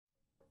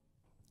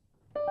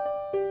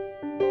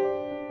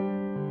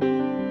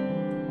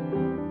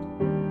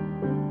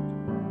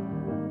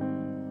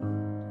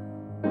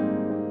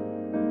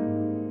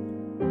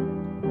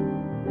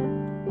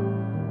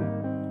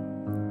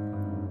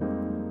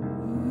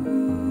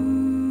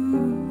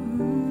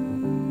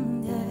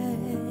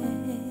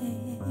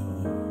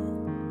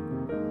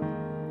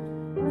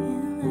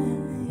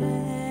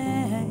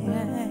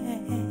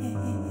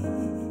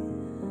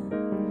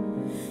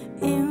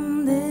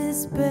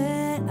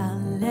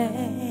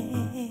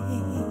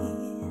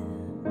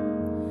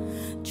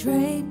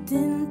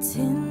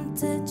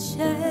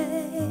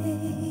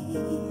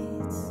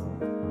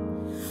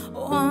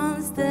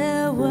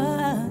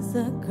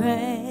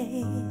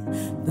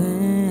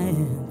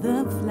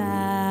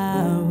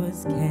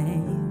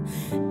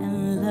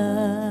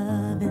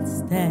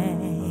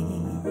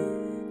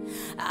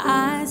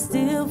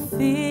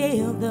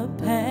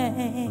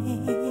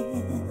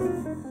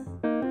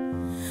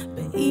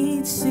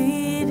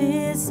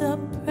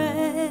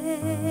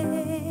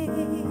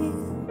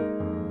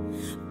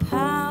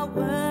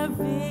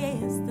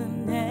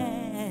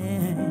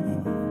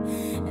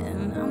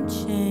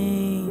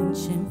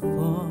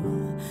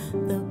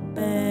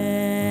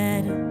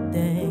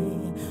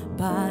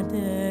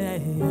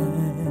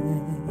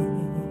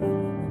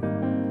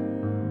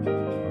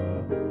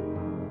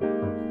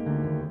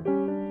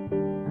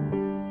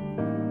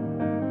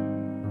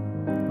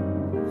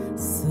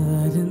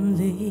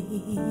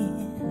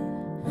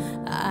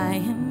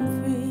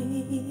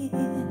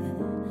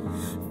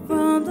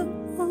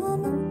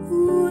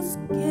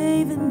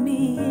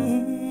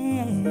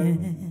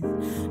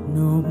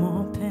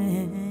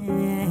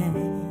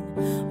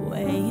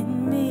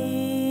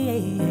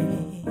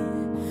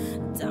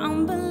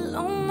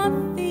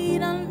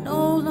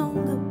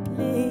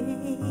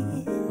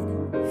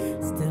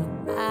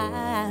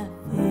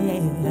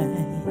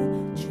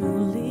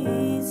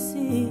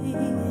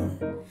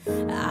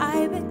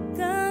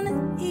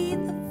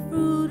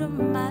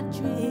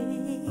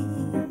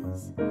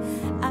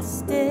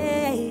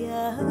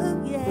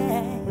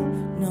yeah,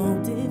 no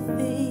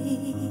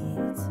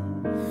defeat.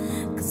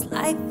 'Cause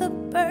like the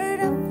bird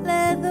I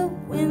fled the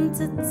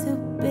winter to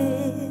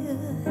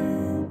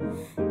build,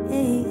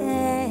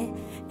 yeah,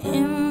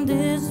 in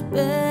this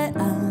bed I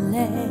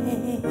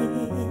lay,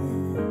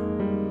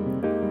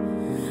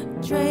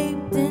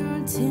 draped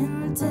in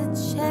tinted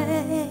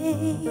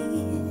shades.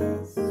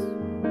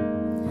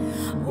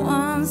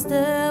 Once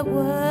there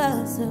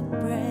was a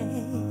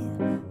break,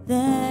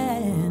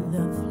 then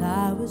the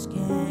flowers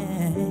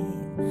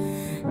came,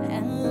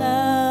 and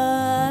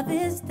love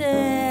is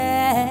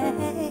there.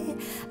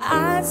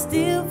 I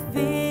still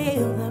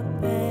feel the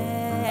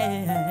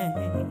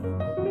pain.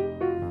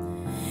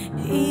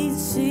 Each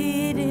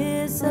seed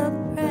is a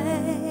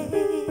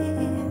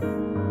prayer.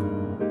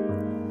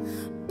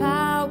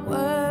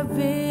 Power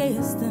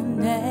is the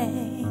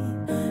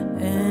name,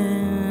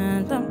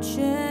 and I'm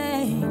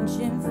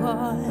changing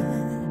for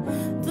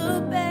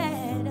the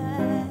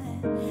better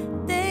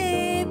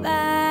day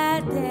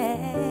by day.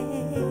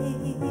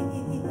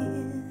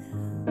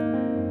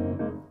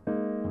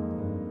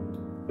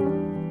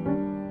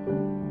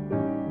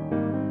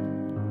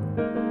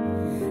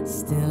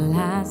 Still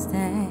I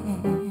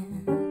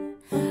stand,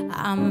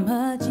 I'm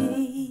a G.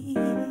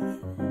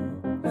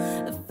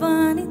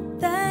 Funny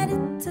that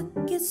it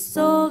took you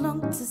so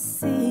long to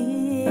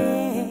see.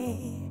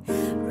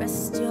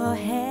 Rest your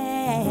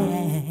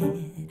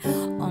head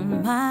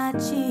on my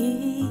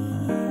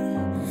cheek.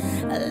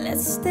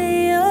 Let's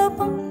stay up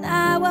all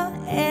night while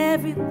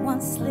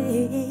everyone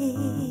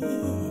sleeps.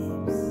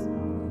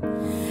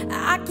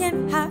 I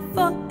can't hide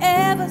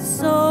forever,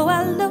 so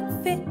I look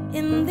fit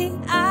in the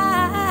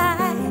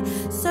eye.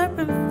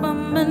 Serpent from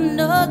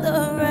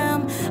another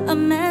realm, a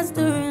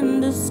master in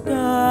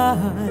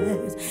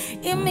disguise.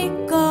 Hear me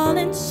call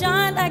and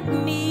shine like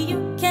me, you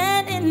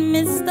can in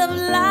midst of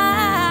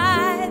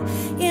life.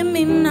 Hear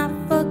me not,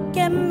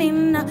 forget me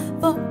not,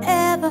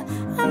 forever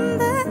I'm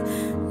the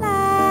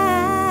light.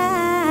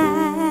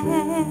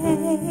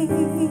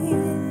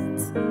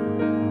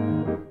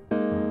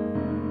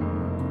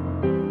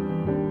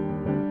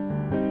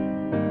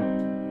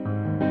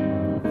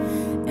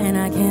 And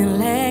I can't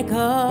let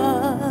go.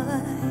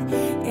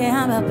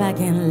 Yeah, I'm up, I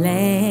can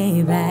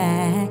lay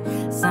back.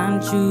 So I'm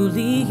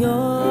truly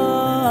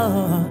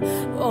yours,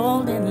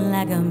 holding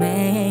like a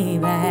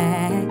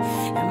Maybach.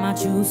 And my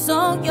truth's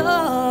so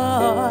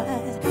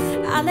yours.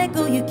 I let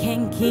go, you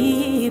can't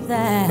keep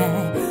that.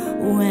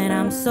 When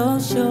I'm so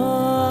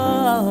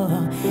sure,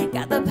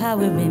 got the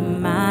power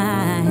in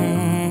my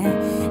hand,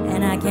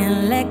 and I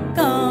can't let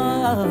go.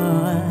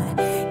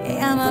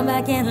 Yeah, I'm up,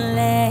 I can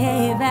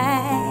lay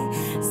back.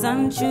 So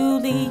I'm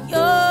truly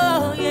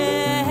yours,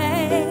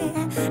 yeah.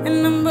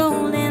 And I'm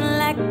rolling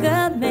like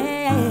a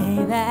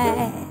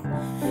Maybach,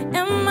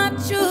 and my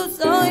truth's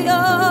so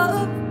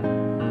yours,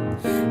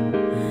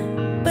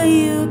 but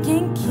you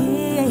can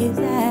keep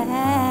that.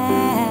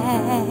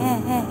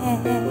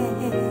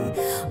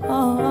 Oh,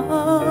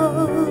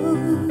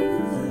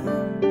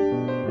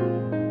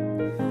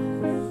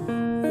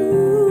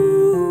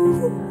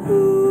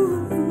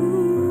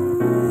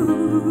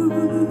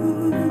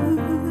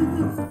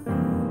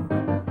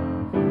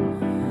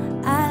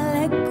 I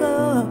let go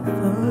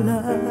for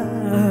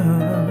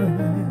love.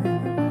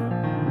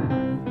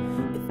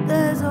 If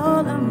that's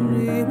all I'm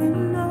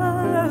dreaming of,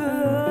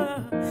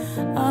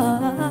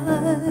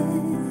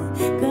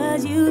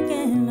 'cause you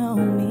can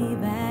hold me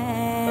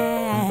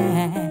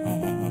back.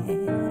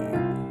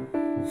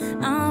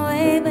 I'm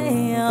way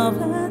beyond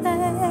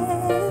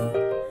that.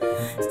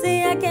 See,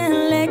 I can't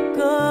let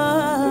go.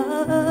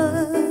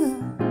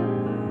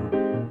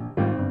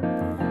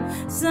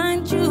 So I'm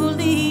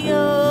truly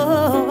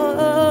yours.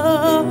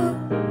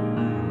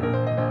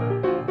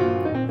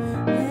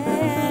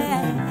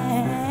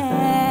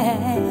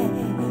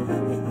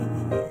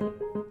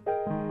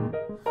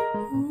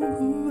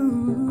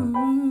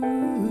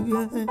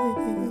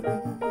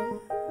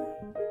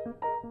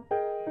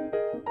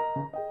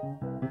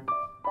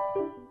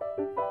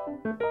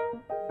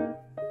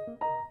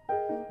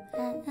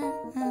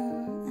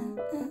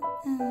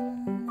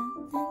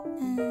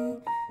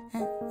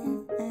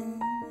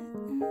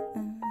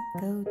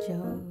 Go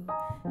Joe,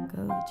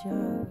 go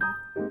Joe.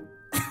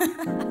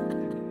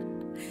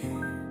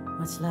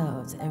 Much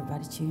love to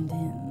everybody tuned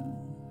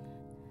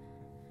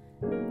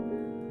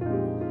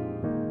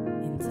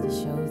into the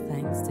show.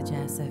 Thanks to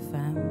Jazz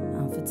FM.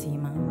 I'm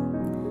Fatima,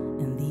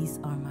 and these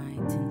are my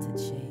Tinted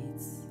Shades.